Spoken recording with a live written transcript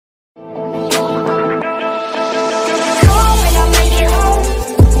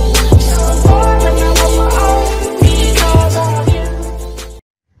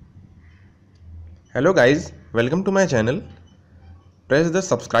Hello guys, welcome to my channel. Press the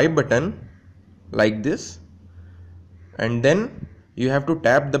subscribe button like this and then you have to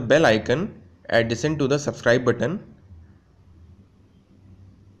tap the bell icon adjacent to the subscribe button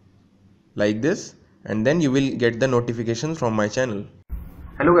like this, and then you will get the notifications from my channel.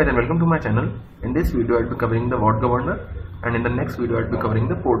 Hello guys and welcome to my channel. In this video I will be covering the Watt governor, and in the next video I will be covering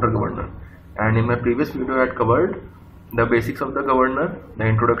the Porter governor. And in my previous video I had covered the basics of the governor, the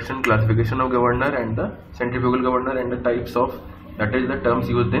introduction, classification of governor, and the centrifugal governor and the types of, that is the terms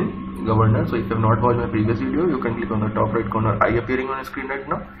used in governor. So if you have not watched my previous video, you can click on the top right corner I appearing on the screen right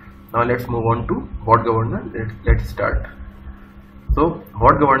now. Now let's move on to Watt governor. Let's start. So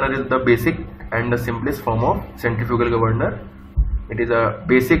Watt governor is the basic and the simplest form of centrifugal governor. It is a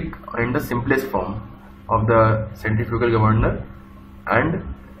basic and the simplest form of the centrifugal governor, and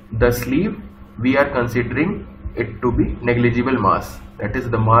the sleeve we are considering it to be negligible mass. That is,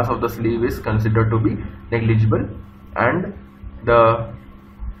 the mass of the sleeve is considered to be negligible, and the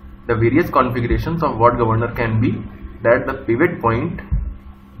various configurations of Watt governor can be that the pivot point,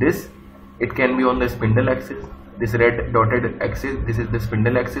 it can be on the spindle axis. This red dotted axis, this is the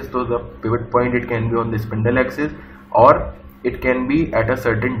spindle axis, so the pivot point, it can be on the spindle axis, or it can be at a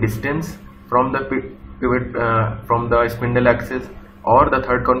certain distance from the pivot from the spindle axis, or the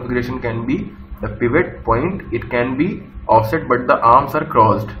third configuration can be the pivot point, it can be offset but the arms are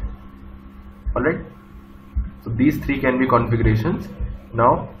crossed. Alright, so these three can be configurations.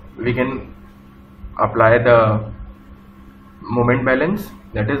 Now we can apply the moment balance,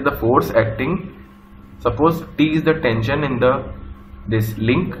 that is the force acting. Suppose T is the tension in this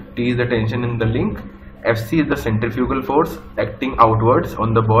link, T is the tension in the link, Fc is the centrifugal force acting outwards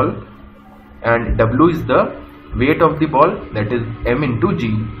on the ball, and W is the weight of the ball, that is m into g,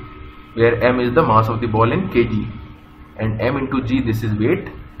 where m is the mass of the ball in kg, and m into g, this is weight,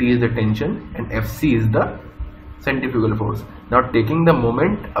 T is the tension, and Fc is the centrifugal force. Now taking the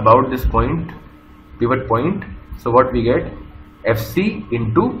moment about this point, pivot point, so what we get, Fc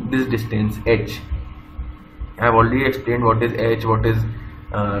into this distance h. I have already explained what is h, what is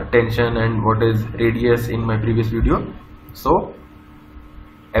tension, and what is radius in my previous video. So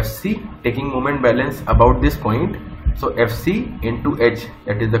Fc, taking moment balance about this point, so Fc into h,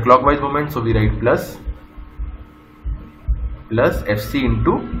 that is the clockwise moment, so we write plus Fc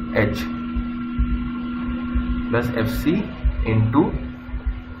into h, plus Fc into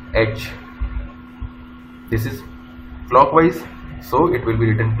h. This is clockwise, so it will be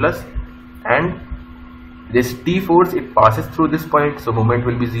written plus, and this T force, it passes through this point, so moment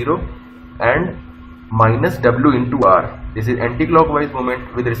will be 0, and minus W into R. This is anti-clockwise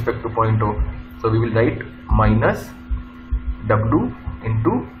moment with respect to point O, so we will write minus W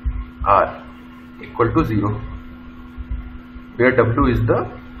into R equal to 0, where W is the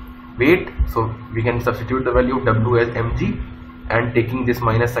weight, so we can substitute the value of W as mg, and taking this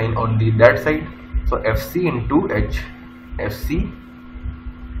minus sign on that side, so Fc into h, Fc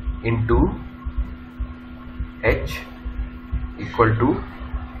into h equal to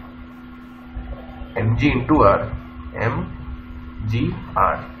mg into r,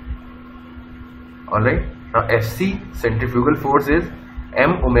 mgr. Alright, now Fc, centrifugal force, is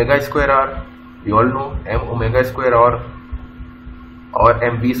m omega square r. We all know m omega square or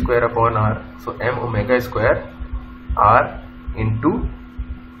mv square upon r, so m omega square r into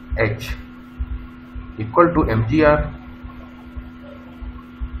h equal to mgr.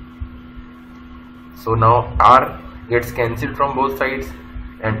 So now r gets cancelled from both sides,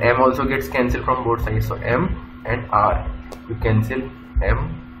 and m also gets cancelled from both sides, so m and r, you cancel m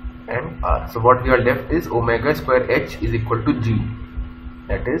and r. So what we are left is omega square h is equal to g,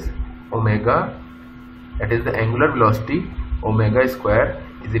 that is omega, that is the angular velocity, omega square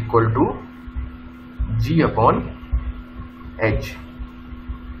is equal to g upon h,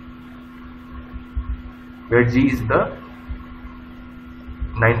 where g is the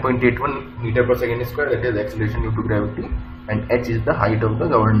 9.81 meter per second square, that is acceleration due to gravity, and h is the height of the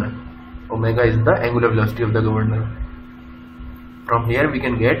governor, omega is the angular velocity of the governor. From here we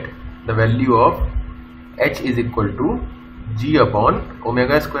can get the value of h is equal to g upon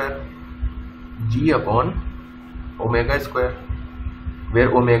omega square, g upon omega square,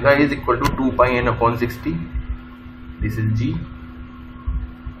 where omega is equal to 2 pi n upon 60, this is g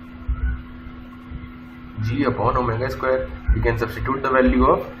upon omega square. We can substitute the value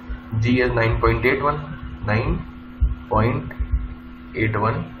of g as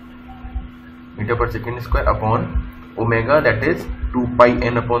 9.81 meter per second square upon omega, that is 2 pi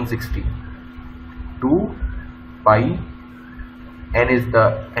n upon 60. 2 pi n is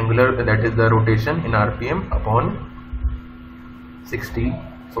the angular, that is the rotation in rpm, upon 60.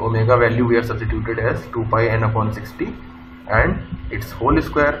 So omega value we have substituted as 2 pi n upon 60 and its whole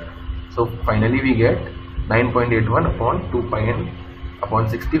square. So finally we get 9.81 upon 2 pi n upon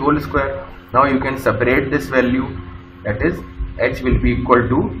 60 whole square. Now you can separate this value, that is h will be equal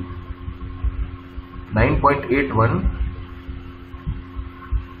to 9.81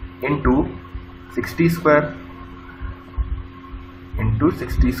 into 60 square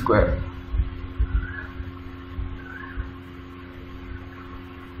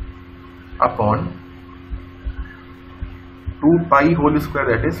upon 2 pi whole square,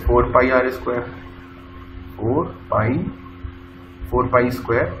 that is 4 pi r square, 4 pi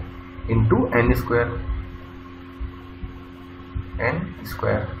square into n square.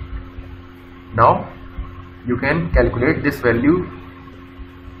 Now you can calculate this value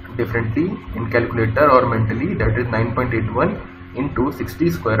differently in calculator or mentally, that is 9.81 into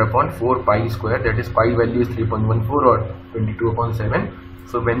 60 square upon 4 pi square, that is pi value is 3.14 or 22 upon 7.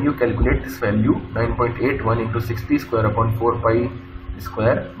 So when you calculate this value 9.81 into 60 square upon 4 pi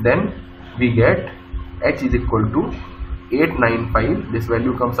square, then we get h is equal to 895. This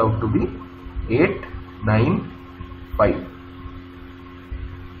value comes out to be 895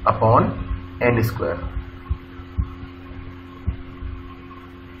 upon n square.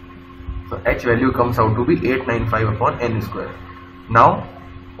 So h value comes out to be 895 upon n square. Now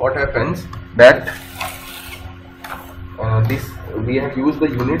what happens that we have used the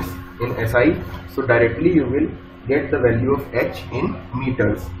units in SI, so directly you will get the value of h in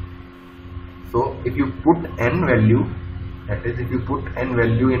meters. So if you put n value, that is if you put n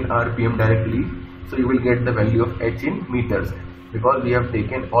value in RPM directly, so you will get the value of h in meters, because we have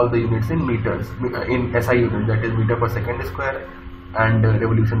taken all the units in meters, in SI units, that is meter per second square and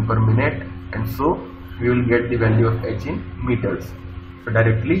revolution per minute, and so we will get the value of h in meters. So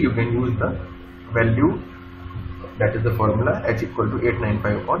directly you can use the value, that is the formula h equal to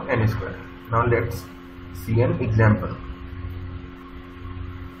 895 upon n square. Now let's see an example.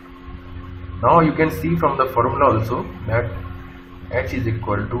 Now you can see from the formula also that h is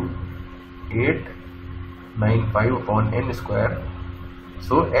equal to 895 upon n square.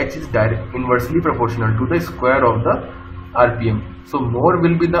 So h is inversely proportional to the square of the RPM. So more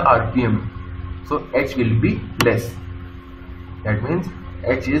will be the RPM, so h will be less. That means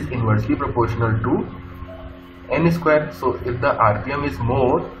h is inversely proportional to n square. So if the RPM is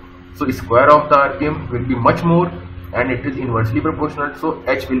more, so square of the RPM will be much more, and it is inversely proportional, so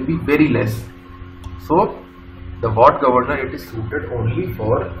h will be very less. So the watt governor, it is suited only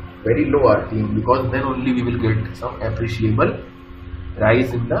for very low RPM, because then only we will get some appreciable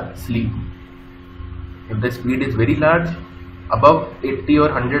rise in the sleeve. If the speed is very large, above 80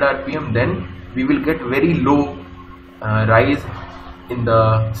 or 100 RPM, then we will get very low rise in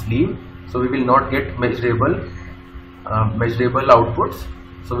the sleeve, so we will not get measurable outputs.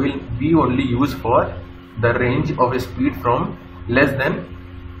 So will be only used for the range of a speed from less than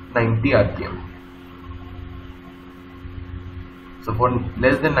 90 RPM. So for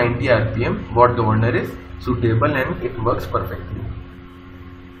less than 90 RPM, watt governor is suitable and it works perfectly.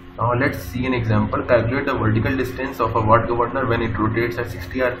 Now let's see an example. Calculate the vertical distance of a watt governor when it rotates at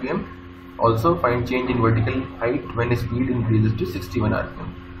 60 RPM. Also find change in vertical height when speed increases to 61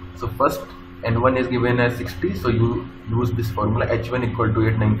 RPM. So first n1 is given as 60, so you use this formula h1 equal to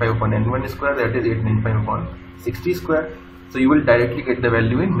 895 upon n1 square, that is 895 upon 60 square. So you will directly get the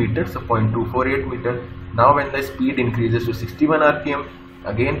value in meters, so 0.248 meter. Now when the speed increases to 61 RPM,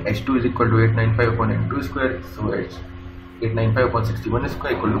 again h2 is equal to 895 upon n2 square, so h 895 upon 61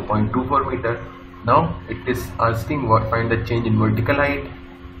 square equal to 0.24 meter. Now it is asking what, find the change in vertical height,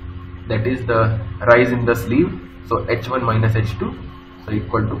 that is the rise in the sleeve. So h1 minus h2, so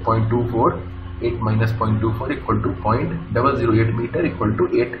equal to 0.24, 8 minus 0.24 equal to 0.008 meter equal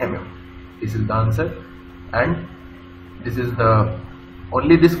to 8 mm. This is the answer, and this is the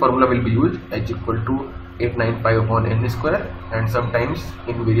only this formula will be used, h equal to 895 upon n square, and sometimes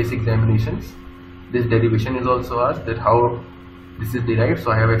in various examinations this derivation is also asked, that how this is derived.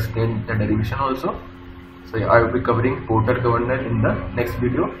 So I have explained the derivation also. So I will be covering Porter governor in the next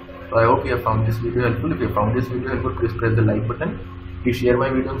video. So I hope you have found this video helpful. If you have found this video helpful, please press the like button. Please share my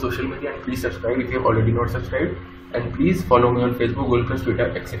video on social media, and please subscribe if you have already not subscribed. And please follow me on Facebook, Google+,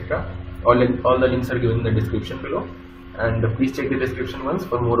 Twitter, etc. All the links are given in the description below. And please check the description once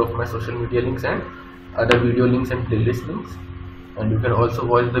for more of my social media links and other video links and playlist links. And you can also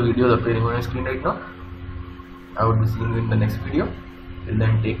watch the videos appearing on your screen right now. I will be seeing you in the next video. Till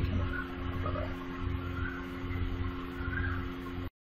then, take care.